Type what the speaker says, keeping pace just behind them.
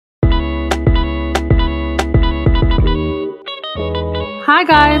Hi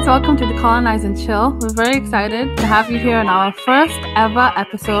guys, welcome to Decolonize and Chill. We're very excited to have you here in our first ever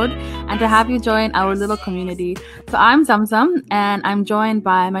episode and to have you join our little community. So I'm Zamzam and I'm joined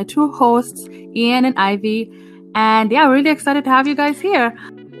by my two hosts, Ian and Ivy. And yeah, we're really excited to have you guys here.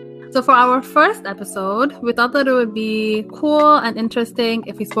 So for our first episode, we thought that it would be cool and interesting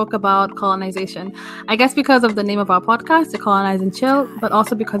if we spoke about colonization. I guess because of the name of our podcast, Decolonize and Chill, but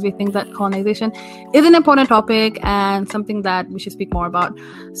also because we think that colonization is an important topic and something that we should speak more about.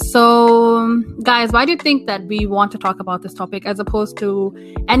 So guys, why do you think that we want to talk about this topic as opposed to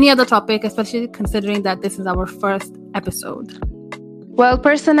any other topic, especially considering that this is our first episode? Well,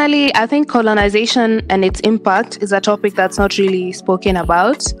 personally, I think colonization and its impact is a topic that's not really spoken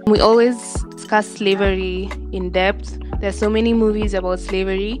about. We always discuss slavery in depth. There's so many movies about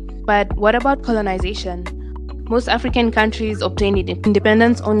slavery. But what about colonization? Most African countries obtained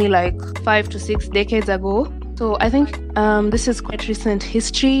independence only like 5 to 6 decades ago. So I think this is quite recent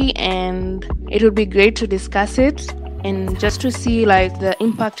history and it would be great to discuss it and just to see like the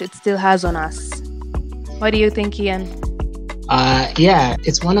impact it still has on us. What do you think, Ian? Yeah,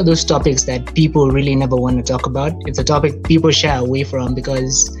 it's one of those topics that people really never want to talk about. It's a topic people shy away from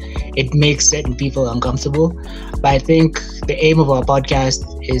because it makes certain people uncomfortable. But I think the aim of our podcast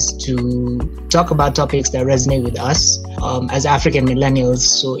is to talk about topics that resonate with us as African millennials.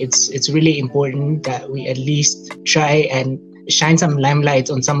 So it's really important that we at least try and shine some limelight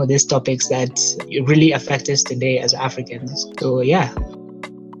on some of these topics that really affect us today as Africans. So yeah.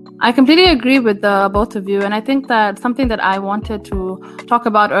 I completely agree with both of you, and I think that something that I wanted to talk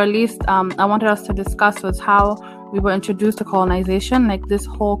about, or at least I wanted us to discuss, was how we were introduced to colonization, like this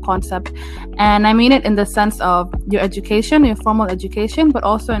whole concept. And I mean it in the sense of your education, your formal education, but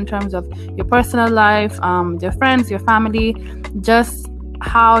also in terms of your personal life, your friends, your family, just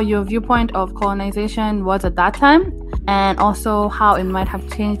how your viewpoint of colonization was at that time, and also how it might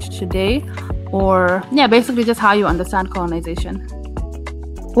have changed today, or yeah, basically just how you understand colonization.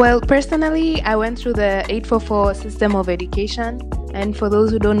 Well, personally, I went through the 844 system of education. And for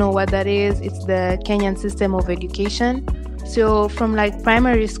those who don't know what that is, it's the Kenyan system of education. So from like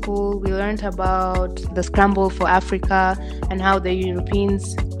primary school, we learned about the scramble for Africa and how the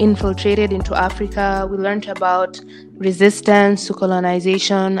Europeans infiltrated into Africa. We learned about resistance to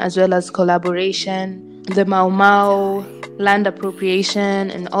colonization as well as collaboration, the Mau Mau, land appropriation,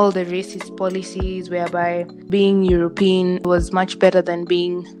 and all the racist policies whereby being European was much better than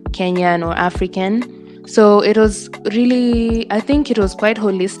being Kenyan or African. So it was really, I think it was quite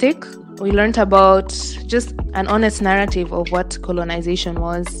holistic. We learned about just an honest narrative of what colonization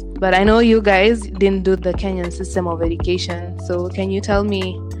was. But I know you guys didn't do the Kenyan system of education. So can you tell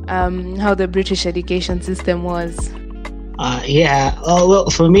me how the British education system was? Well,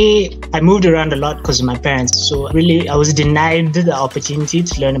 for me, I moved around a lot because of my parents. So really, I was denied the opportunity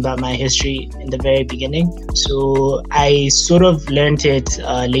to learn about my history in the very beginning. So I sort of learned it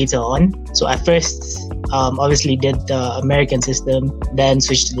later on. So I first obviously did the American system, then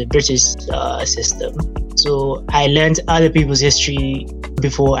switched to the British system. So I learned other people's history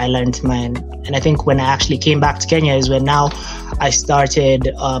before I learned mine. And I think when I actually came back to Kenya is when now I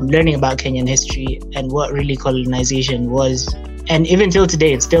started learning about Kenyan history and what really colonization was. And even till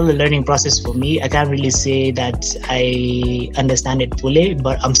today, it's still a learning process for me. I can't really say that I understand it fully,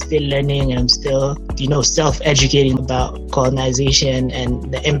 but I'm still learning and I'm still, self-educating about colonization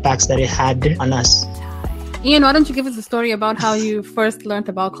and the impacts that it had on us. Ian, why don't you give us a story about how you first learned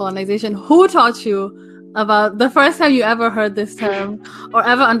about colonization? Who taught you about the first time you ever heard this term or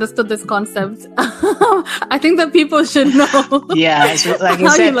ever understood this concept? I think that people should know. Yeah, so like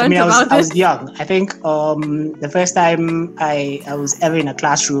I said, I was young. I think the first time I was ever in a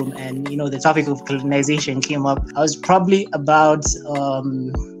classroom and the topic of colonization came up, I was probably about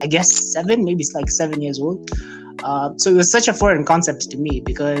 7, maybe it's like 7 years old. So it was such a foreign concept to me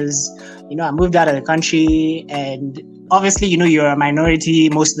because I moved out of the country and obviously, you're a minority.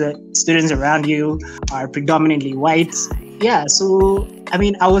 Most of the students around you are predominantly white. Yeah, so,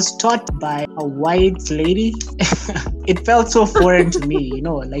 I was taught by a white lady. It felt so foreign to me,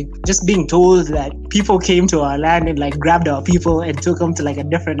 like just being told that people came to our land and like grabbed our people and took them to like a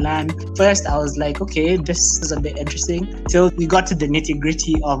different land. First, I was like, okay, this is a bit interesting. Till we got to the nitty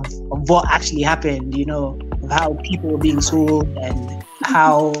gritty of what actually happened, of how people were being sold and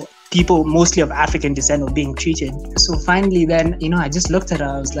how people mostly of African descent were being treated. So finally then, I just looked at her,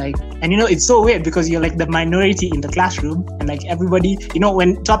 I was like, and it's so weird because you're like the minority in the classroom and like everybody,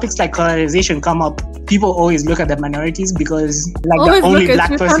 when topics like colonization come up, people always look at the minorities because like always the only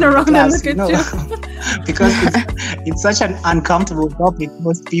black person turn around in the class, and look at you. Because it's such an uncomfortable topic for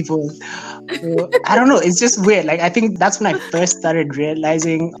most people. So, I don't know, it's just weird. Like I think that's when I first started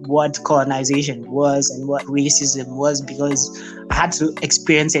realizing what colonization was and what racism was, because I had to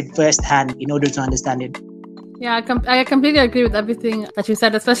experience it firsthand in order to understand it. Yeah, I completely agree with everything that you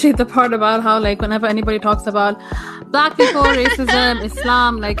said, especially the part about how, like, whenever anybody talks about black people, racism,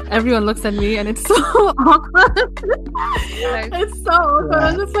 Islam, like, everyone looks at me and it's so awkward. It's so awkward.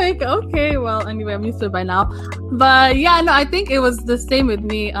 I'm just like, okay, well, anyway, I'm used to it by now. But yeah, no, I think it was the same with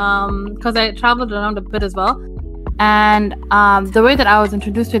me because I traveled around a bit as well. And the way that I was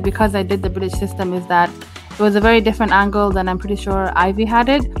introduced to it, because I did the British system, is that it was a very different angle than I'm pretty sure Ivy had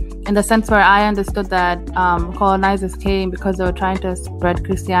it, in the sense where I understood that colonizers came because they were trying to spread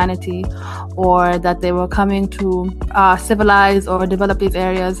Christianity, or that they were coming to civilize or develop these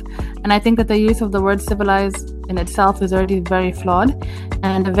areas. And I think that the use of the word civilize in itself is already very flawed,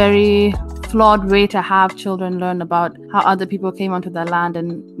 and a very flawed way to have children learn about how other people came onto their land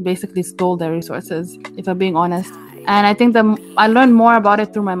and basically stole their resources, if I'm being honest. And I think that I learned more about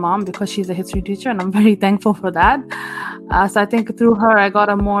it through my mom, because she's a history teacher, and I'm very thankful for that. So I think through her, I got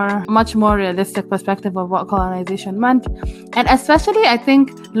a much more realistic perspective of what colonization meant. And especially, I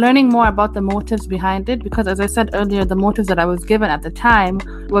think, learning more about the motives behind it, because as I said earlier, the motives that I was given at the time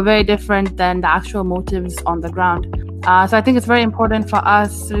were very different than the actual motives on the ground. So I think it's very important for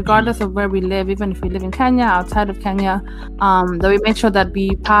us, regardless of where we live, even if we live in Kenya, outside of Kenya, that we make sure that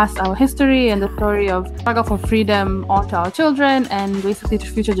we pass our history and the story of struggle for freedom on to our children and basically to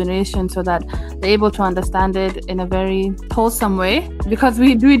future generations, so that they're able to understand it in a very wholesome way. Because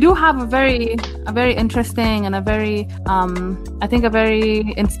we do have a very interesting and a very I think a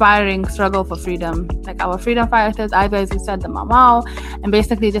very inspiring struggle for freedom. Like our freedom fighters, Ivy, as you said, the Mamau, and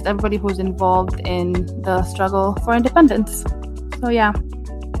basically just everybody who's involved in the struggle for independence. So yeah.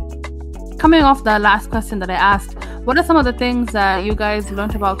 Coming off the last question that I asked, what are some of the things that you guys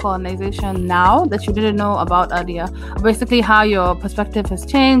learned about colonization now that you didn't know about earlier? Basically, how your perspective has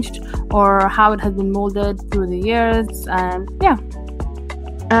changed or how it has been molded through the years, and yeah.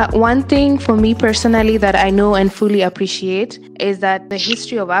 One thing for me personally that I know and fully appreciate is that the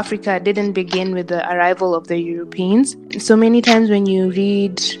history of Africa didn't begin with the arrival of the Europeans. So many times when you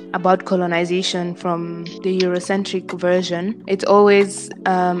read about colonization from the Eurocentric version, it's always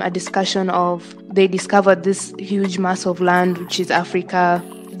a discussion of they discovered this huge mass of land, which is Africa.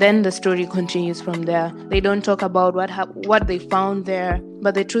 Then the story continues from there. They don't talk about what they found there.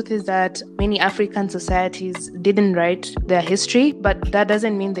 But the truth is that many African societies didn't write their history, but that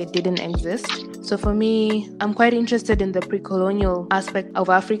doesn't mean they didn't exist. So for me, I'm quite interested in the pre-colonial aspect of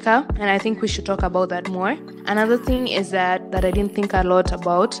Africa, and I think we should talk about that more. Another thing is that I didn't think a lot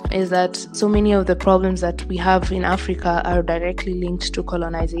about is that so many of the problems that we have in Africa are directly linked to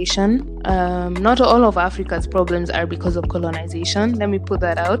colonization. Not all of Africa's problems are because of colonization. Let me put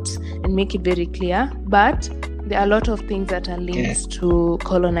that out and make it very clear. But there are a lot of things that are linked to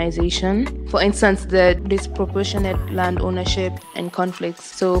colonization. For instance, the disproportionate land ownership and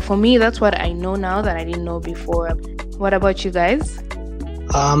conflicts. So for me, that's what I know now that I didn't know before. What about you guys?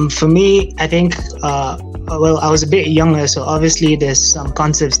 For me, I think, I was a bit younger, so obviously there's some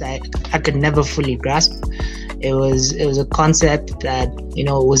concepts that I could never fully grasp. It was a concept that,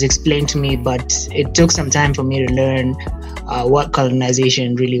 was explained to me, but it took some time for me to learn what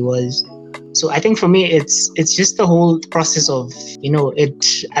colonization really was. So I think for me, it's just the whole process of,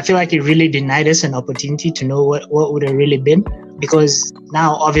 I feel like it really denied us an opportunity to know what would have really been. Because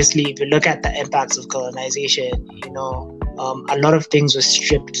now, obviously, if you look at the impacts of colonization, a lot of things were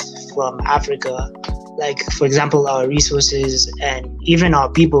stripped from Africa. Like, for example, our resources and even our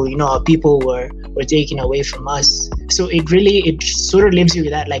people, our people were taken away from us. So it sort of leaves you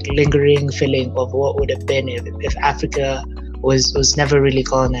with that like lingering feeling of what would have been if Africa was never really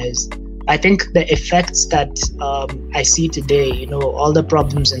colonized. I think the effects that I see today, all the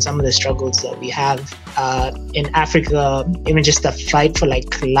problems and some of the struggles that we have in Africa, even just the fight for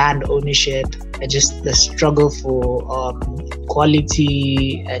like land ownership and just the struggle for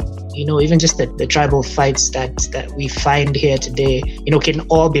equality and, even just the tribal fights that we find here today, can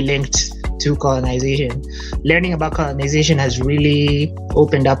all be linked to colonization. Learning about colonization has really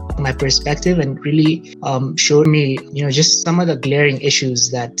opened up my perspective and really showed me, just some of the glaring issues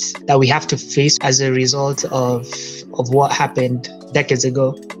that we have to face as a result of what happened decades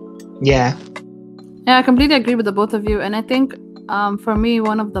ago. Yeah, I completely agree with the both of you. And I think for me,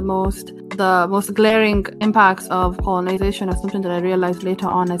 one of the most glaring impacts of colonization, or something that I realized later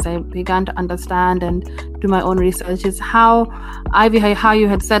on as I began to understand and do my own research, is how, Ivy, how you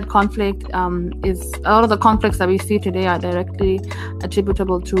had said conflict is a lot of the conflicts that we see today are directly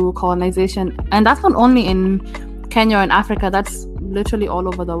attributable to colonization. And that's not only in Kenya and Africa, that's literally all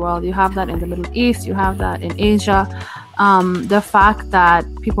over the world. You have that in the Middle East, you have that in Asia. The fact that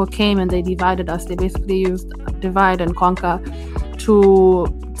people came and they divided us, they basically used divide and conquer to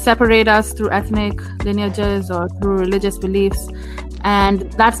separate us through ethnic lineages or through religious beliefs.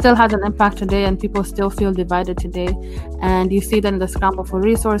 And that still has an impact today, and people still feel divided today. And you see that in the scramble for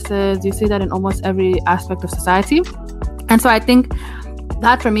resources, you see that in almost every aspect of society. And so I think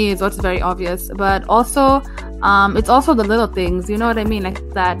that for me is what's very obvious. But also, it's also the little things, you know what I mean? Like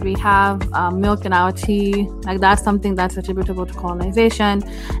that we have milk in our tea, like that's something that's attributable to colonization.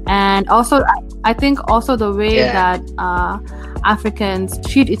 And also, I think also the way that Africans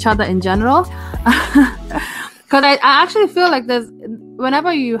treat each other in general. Because I actually feel like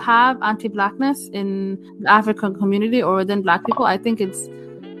whenever you have anti-Blackness in the African community or within Black people, I think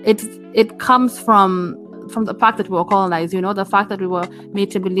it comes from the fact that we were colonized, you know, the fact that we were made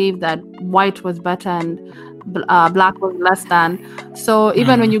to believe that white was better and Black was less than. So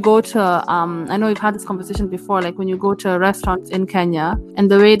even when you go to, I know we've had this conversation before, like when you go to restaurants in Kenya and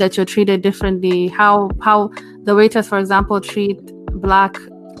the way that you're treated differently, how the waiters, for example, treat Black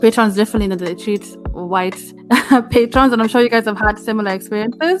patrons differently than they treat white patrons, and I'm sure you guys have had similar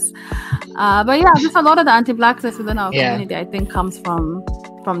experiences. But yeah, just a lot of the anti-Blackness within our community, I think, comes from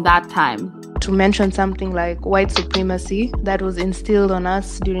that time. To mention something like white supremacy that was instilled on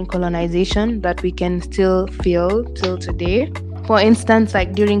us during colonization that we can still feel till today. For instance,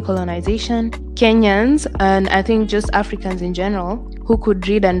 like during colonization, Kenyans, and I think just Africans in general, who could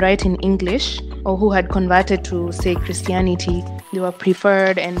read and write in English or who had converted to, say, Christianity, they were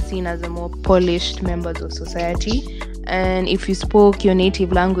preferred and seen as the more polished members of society. And if you spoke your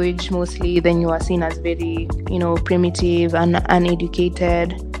native language mostly, then you are seen as very, primitive and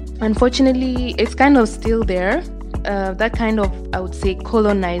uneducated. Unfortunately, it's kind of still there. That kind of, I would say,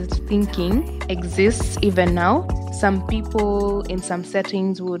 colonized thinking exists even now. Some people in some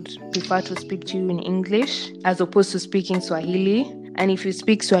settings would prefer to speak to you in English as opposed to speaking Swahili. And if you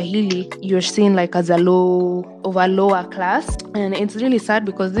speak Swahili, you're seen like as a lower class. And it's really sad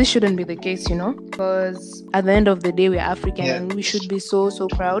because this shouldn't be the case, because at the end of the day, we're African and we should be so, so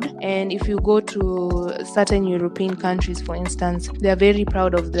proud. And if you go to certain European countries, for instance, they're very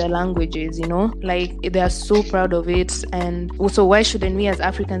proud of their languages, like they are so proud of it. And also, why shouldn't we as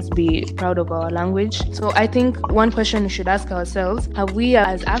Africans be proud of our language? So I think one question we should ask ourselves, have we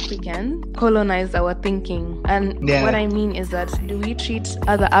as Africans colonized our thinking? And what I mean is that, do we treat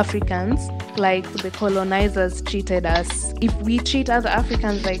other Africans like the colonizers treated us? If we treat other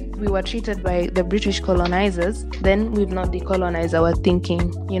Africans like we were treated by the British colonizers, then we've not decolonized our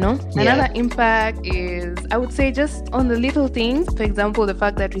thinking, Another impact is, I would say, just on the little things. For example, the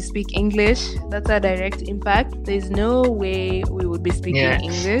fact that we speak English, that's a direct impact. There's no way we would be speaking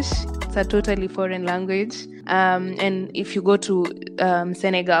English. It's a totally foreign language. And if you go to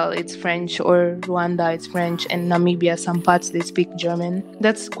Senegal, it's French, or Rwanda, it's French, and Namibia, some parts they speak German.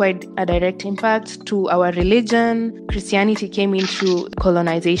 That's quite a direct impact to our religion. Christianity came into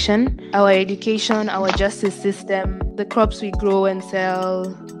colonization, our education, our justice system, the crops we grow and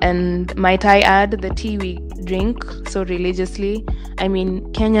sell, and might I add, the tea we drink so religiously. I mean,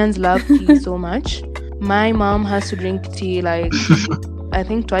 Kenyans love tea so much. My mom has to drink tea like I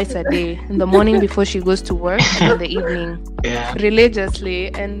think twice a day, in the morning before she goes to work and in the evening,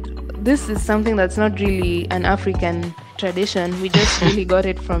 religiously. And this is something that's not really an African tradition. We just really got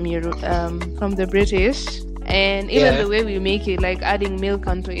it from from the British. And even the way we make it, like adding milk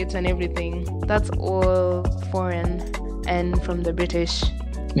onto it and everything, that's all foreign and from the British.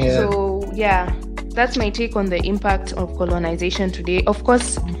 So that's my take on the impact of colonization today. Of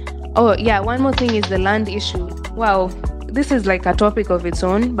course, one more thing is the land issue. Wow, this is like a topic of its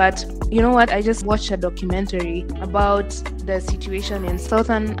own, but you know what? I just watched a documentary about the situation in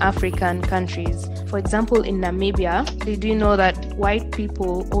Southern African countries. For example, in Namibia, did you know that white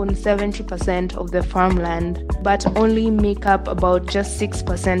people own 70% of the farmland, but only make up about just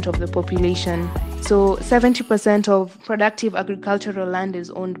 6% of the population? So 70% of productive agricultural land is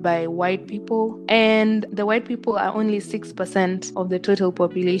owned by white people, and the white people are only 6% of the total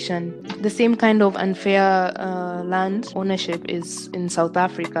population. The same kind of unfair land ownership is in South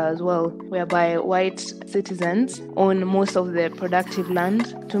Africa as well, whereby white citizens own most of the productive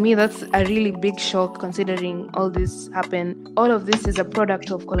land. To me, that's a really big shock considering all this happened. All of this is a product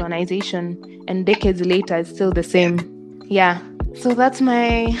of colonization, and decades later, it's still the same. Yeah. So that's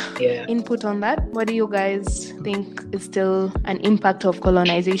my input on that. What do you guys think is still an impact of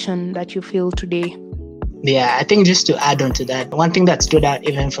colonization that you feel today? Yeah, I think just to add on to that, one thing that stood out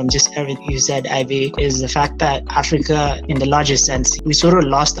even from just everything you said, Ivy, is the fact that Africa, in the largest sense, we sort of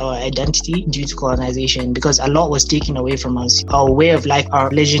lost our identity due to colonization because a lot was taken away from us. Our way of life, our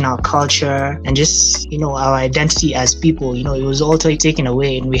religion, our culture, and just, our identity as people, it was all taken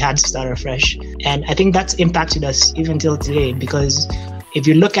away and we had to start afresh. And I think that's impacted us even till today because if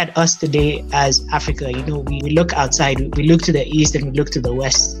you look at us today as Africa, we look outside, we look to the east and we look to the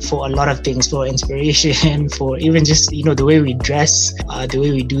west for a lot of things, for inspiration, for even just, the way we dress, the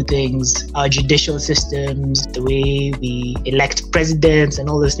way we do things, our judicial systems, the way we elect presidents and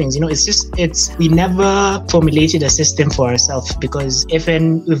all those things. We never formulated a system for ourselves because if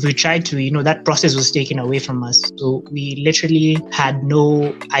we tried to, that process was taken away from us. So we literally had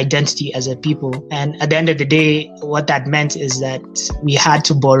no identity as a people. And at the end of the day, what that meant is that we had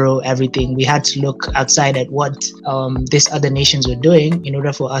to borrow everything. We had to look outside at what these other nations were doing in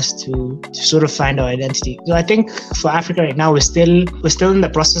order for us to sort of find our identity. So I think for Africa right now, we're still in the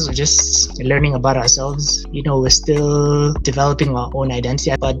process of just learning about ourselves. We're still developing our own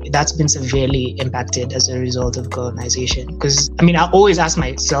identity, but that's been severely impacted as a result of colonization. Because I always ask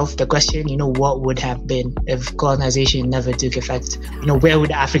myself the question, what would have been if colonization never took effect? Where would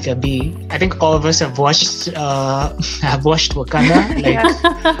Africa be? I think all of us have watched Wakanda.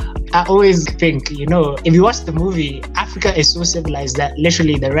 I always think, if you watch the movie, Africa is so civilized that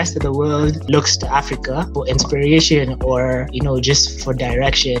literally the rest of the world looks to Africa for inspiration or, just for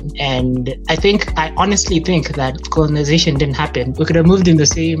direction. And I honestly think that if colonization didn't happen, we could have moved in the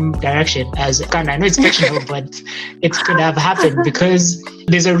same direction as Wakanda. I know it's fictional, but it could have happened because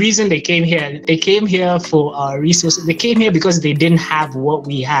there's a reason they came here. They came here for our resources. They came here because they didn't have what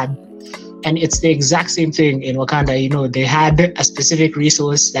we had. And it's the exact same thing in Wakanda. They had a specific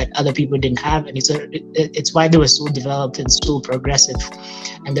resource that other people didn't have. And it's why they were so developed and so progressive.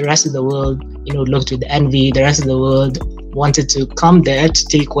 And the rest of the world, looked with envy. The rest of the world wanted to come there to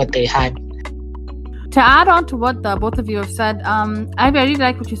take what they had. To add on to what the both of you have said, I really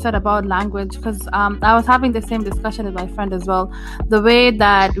like what you said about language because I was having the same discussion with my friend as well. The way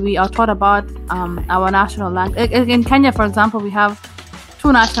that we are taught about our national language. In Kenya, for example, we have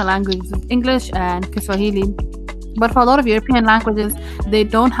two national languages, English and Kiswahili. But for a lot of European languages, they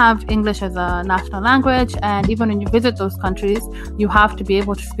don't have English as a national language. And even when you visit those countries, you have to be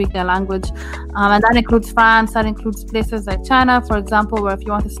able to speak their language. And that includes France, that includes places like China, for example, where if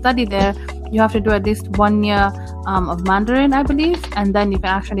you want to study there, you have to do at least 1 year of Mandarin, I believe, and then you can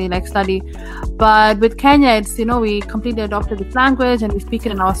actually study. But with Kenya, it's, we completely adopted this language and we speak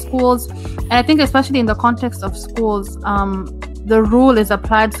it in our schools. And I think especially in the context of schools, the rule is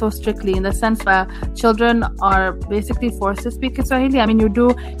applied so strictly in the sense that children are basically forced to speak Kiswahili.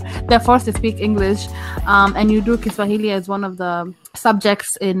 They're forced to speak English, and you do Kiswahili as one of the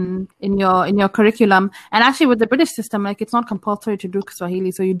subjects in your curriculum. And actually with the British system, it's not compulsory to do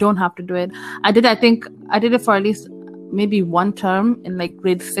Kiswahili, so you don't have to do it. I did it for at least maybe one term in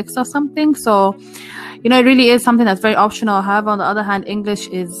grade 6 or something. So, it really is something that's very optional. However, on the other hand, English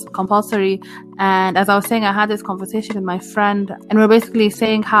is compulsory. And as I was saying, I had this conversation with my friend, and we're basically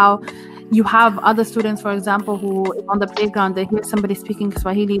saying how you have other students, for example, who on the playground, they hear somebody speaking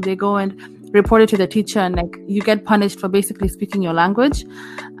Swahili, they go and report it to the teacher, and you get punished for basically speaking your language.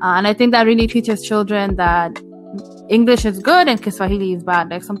 And I think that really teaches children that English is good and Kiswahili is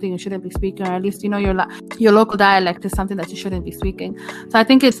bad, something you shouldn't be speaking, or at least your local dialect is something that you shouldn't be speaking. So I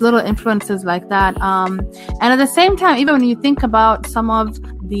think it's little influences like that. And at the same time, even when you think about some of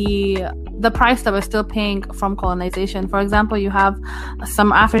the price that we're still paying from colonization, for example, you have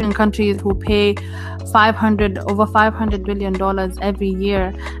some African countries who pay over $500 billion every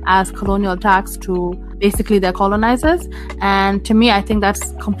year as colonial tax to basically their colonizers. And to me, I think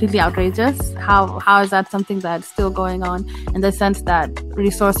that's completely outrageous. How is that something that's still going on, in the sense that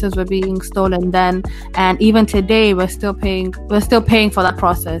resources were being stolen then, and even today we're still paying for that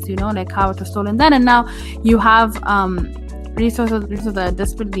process, how it was stolen then, and now you have resources that are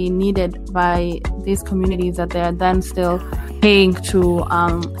desperately needed by these communities that they're then still paying to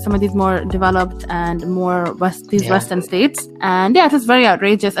some of these more developed and more Western states. And yeah, it was very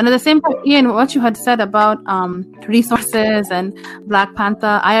outrageous. And at the same time, Ian, what you had said about resources and Black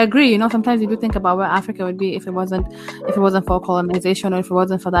Panther, I agree. Sometimes you do think about where Africa would be if it wasn't for colonization, or if it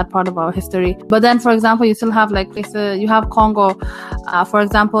wasn't for that part of our history. But then, for example, you still have places, you have Congo, for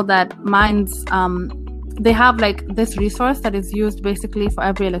example, that mines, they have this resource that is used basically for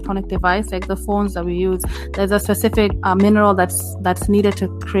every electronic device, the phones that we use. There's a specific mineral that's needed to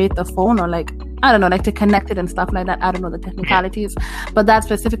create the phone, or I don't know, like to connect it and stuff like that. I don't know the technicalities, but that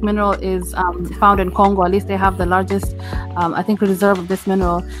specific mineral is found in Congo. At least they have the largest, I think, reserve of this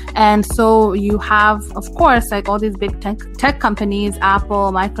mineral. And so you have, of course, like all these big tech companies,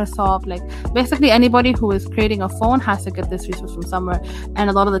 Apple, Microsoft, like basically anybody who is creating a phone has to get this resource from somewhere. And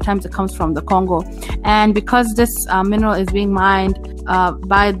a lot of the times it comes from the Congo. And because this mineral is being mined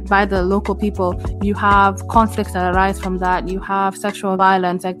by the local people, you have conflicts that arise from that. You have sexual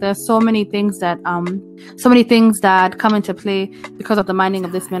violence. Like there's so many things that come into play because of the mining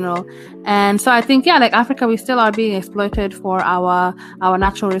of this mineral. And so I think, like Africa, we still are being exploited for our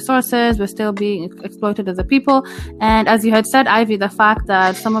natural resources. We're still being exploited as a people. And as you had said, Ivy, the fact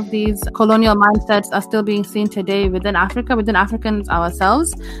that some of these colonial mindsets are still being seen today within Africa, within Africans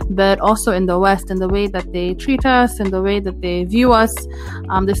ourselves, but also in the West, in the way that they treat us, in the way that they view us.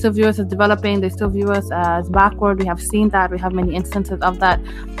 They still view us as developing. They still view us as backward. We have seen that. We have many instances of that.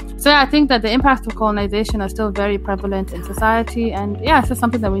 So I think that the impacts of colonization are still very prevalent in society. And it's just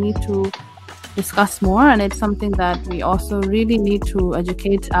something that we need to discuss more. And it's something that we also really need to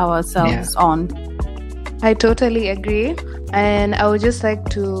educate ourselves on. I totally agree. And I would just like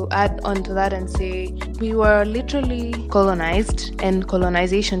to add on to that and say we were literally colonized, and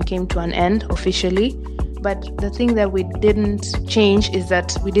colonization came to an end officially. But the thing that we didn't change is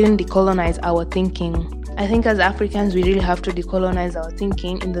that we didn't decolonize our thinking. I think as Africans, we really have to decolonize our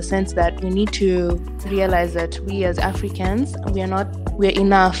thinking in the sense that we need to realize that we as Africans, we're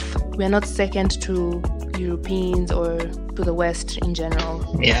enough. We're not second to Europeans or to the West in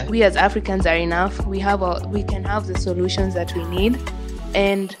general. Yeah. We as Africans are enough. We can have the solutions that we need.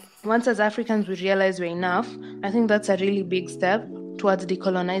 And once as Africans we realize we're enough, I think that's a really big step towards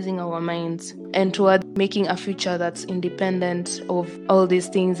decolonizing our minds and towards making a future that's independent of all these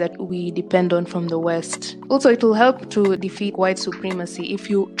things that we depend on from the West. Also, it will help to defeat white supremacy. If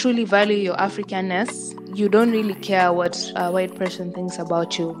you truly value your Africanness, you don't really care what a white person thinks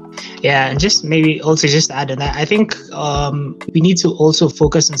about you. Yeah, and just maybe also just to add on that, I think we need to also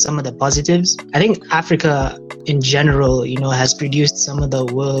focus on some of the positives. I think Africa in general, has produced some of the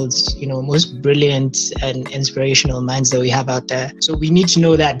world's, most brilliant and inspirational minds that we have out there. So we need to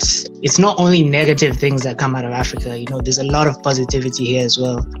know that it's not only negative things that come out of Africa. There's a lot of positivity here as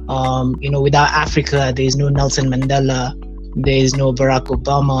well. Without Africa, there's no Nelson Mandela, there's no Barack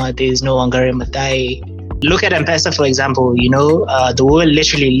Obama, there's no Wangari Maathai. Look at M-Pesa, for example. The world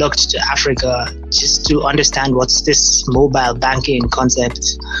literally looked to Africa just to understand what's this mobile banking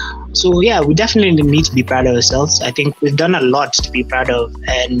concept. So we definitely need to be proud of ourselves. I think we've done a lot to be proud of,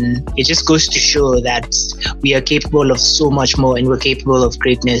 and it just goes to show that we are capable of so much more, and we're capable of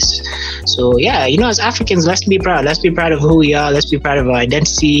greatness. So as Africans, let's be proud. Let's be proud of who we are. Let's be proud of our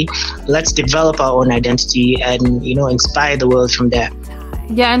identity. Let's develop our own identity and inspire the world from there.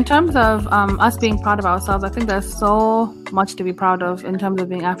 Yeah, in terms of us being proud of ourselves, I think there's so much to be proud of in terms of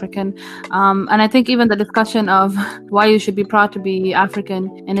being African. And I think even the discussion of why you should be proud to be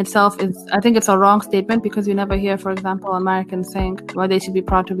African in itself I think it's a wrong statement, because you never hear, for example, Americans saying why they should be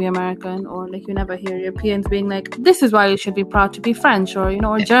proud to be American, or like you never hear Europeans being like, this is why you should be proud to be French, or,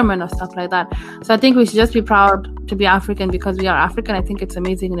 or German or stuff like that. So I think we should just be proud to be African because we are African. I think it's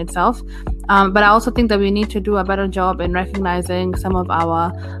amazing in itself. But I also think that we need to do a better job in recognizing some of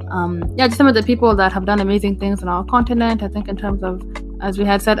our, just some of the people that have done amazing things on our continent. I think in terms of, as we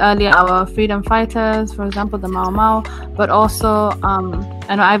had said earlier, our freedom fighters, for example, the Mau Mau, but also,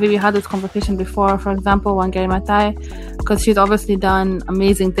 I know, Ivy, we had this conversation before, for example, Wangari Maathai, because she's obviously done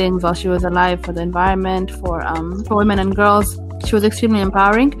amazing things while she was alive for the environment, for women and girls. She was extremely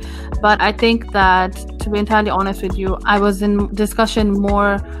empowering. But I think that, to be entirely honest with you, I was in discussion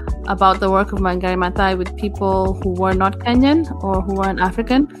more about the work of Wangari Maathai with people who were not Kenyan or who weren't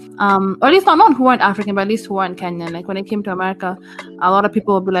African, or at least not who weren't African, but at least who weren't Kenyan. Like when it came to America, a lot of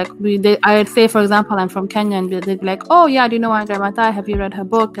people would be like, I'd say, for example, I'm from Kenya, and they'd be like, oh yeah, do you know Wangari Maathai? Have you read her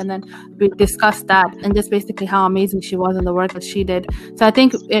book? And then we discussed that and just basically how amazing she was in the work that she did. So I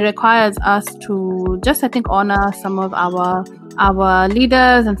think it requires us to just, honor some of our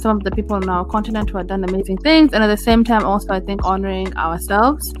leaders and some of the people on our continent who have done amazing things, and at the same time also I think honoring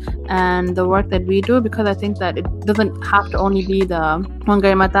ourselves and the work that we do, because I think that it doesn't have to only be the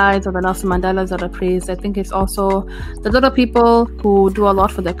Wangari Maathais or the Nelson Mandelas that are praised. I think it's also the little people who do a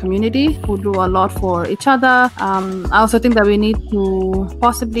lot for their community, who do a lot for each other. I also think that we need to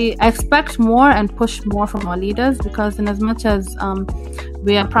possibly expect more and push more from our leaders, because in as much as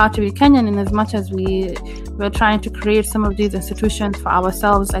we are proud to be Kenyan, in as much as we're trying to create some of these institutions for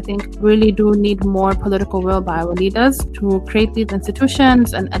ourselves, I think we really do need more political will by our leaders to create these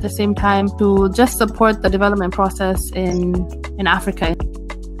institutions, and at the same time to just support the development process in Africa.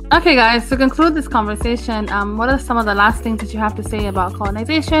 Okay, guys, to conclude this conversation, what are some of the last things that you have to say about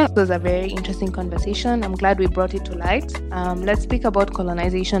colonization? It was a very interesting conversation. I'm glad we brought it to light. Let's speak about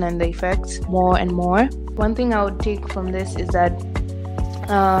colonization and the effects more and more. One thing I would take from this is that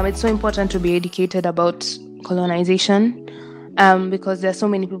it's so important to be educated about colonization because there are so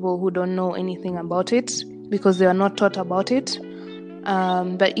many people who don't know anything about it because they are not taught about it.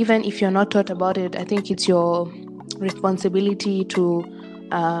 But even if you're not taught about it, I think it's your responsibility to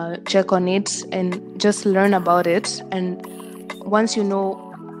check on it and just learn about it. And once you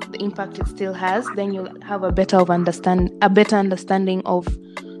know the impact it still has, then you'll have a better understanding of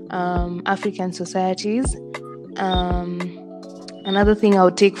African societies. Another thing I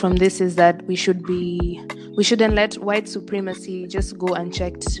would take from this is that we shouldn't let white supremacy just go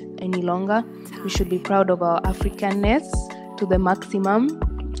unchecked any longer. We should be proud of our Africanness to the maximum,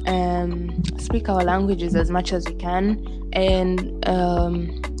 speak our languages as much as we can, and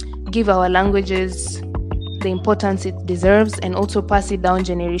give our languages the importance it deserves, and also pass it down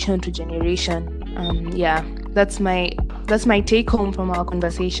generation to generation. That's my take home from our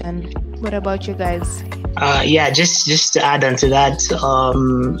conversation. What about you guys? Just to add on to that,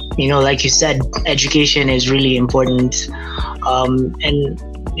 like you said, education is really important, and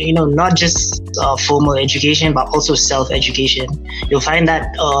not just formal education, but also self-education. You'll find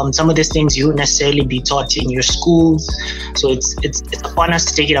that some of these things you won't necessarily be taught in your schools. So it's upon us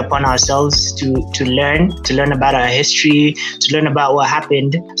to take it upon ourselves to learn about our history, to learn about what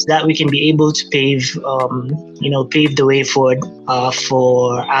happened, so that we can be able to pave the way forward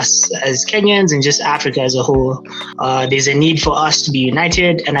for us as Kenyans and just Africa as a whole. There's a need for us to be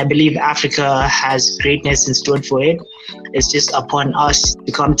united, and I believe Africa has greatness in store for it. It's just upon us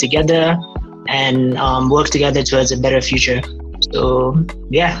to come together and work together towards a better future. So,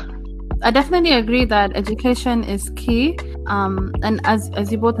 yeah. I definitely agree that education is key. And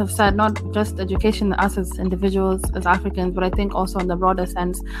as you both have said, not just education us as individuals, as Africans, but I think also in the broader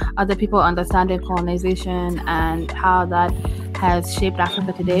sense, other people understanding colonization and how that has shaped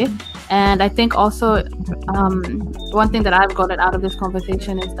Africa today. And I think also one thing that I've gotten out of this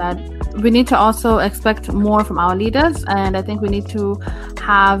conversation is that we need to also expect more from our leaders. And I think we need to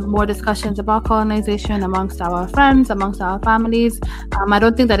have more discussions about colonization amongst our friends, amongst our families. I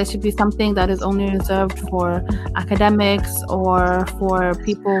don't think that it should be something that is only reserved for academics or for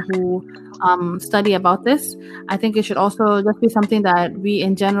people who study about this. I think it should also just be something that we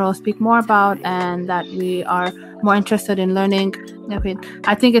in general speak more about and that we are more interested in learning.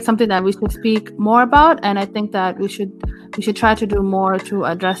 I think it's something that we should speak more about, and I think that we should try to do more to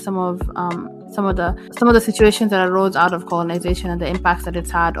address some of the situations that arose out of colonization and the impacts that it's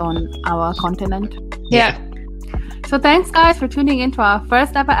had on our continent. Yeah. So thanks guys for tuning into our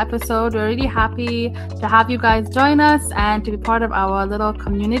first ever episode. We're really happy to have you guys join us and to be part of our little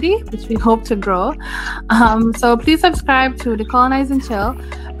community, which we hope to grow. So please subscribe to Decolonize and Chill.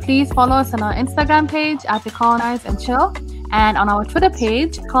 Please follow us on our Instagram page at Decolonize and Chill, and on our Twitter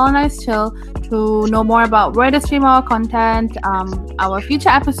page, Colonize Chill, to know more about where to stream our content, our future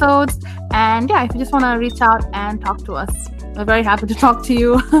episodes, and if you just want to reach out and talk to us. We're very happy to talk to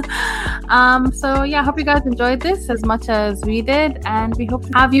you. I hope you guys enjoyed this as much as we did, and we hope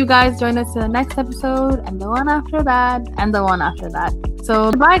to have you guys join us in the next episode and the one after that and the one after that.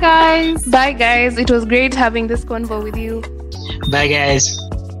 So bye guys. Bye guys. It was great having this convo with you. Bye guys.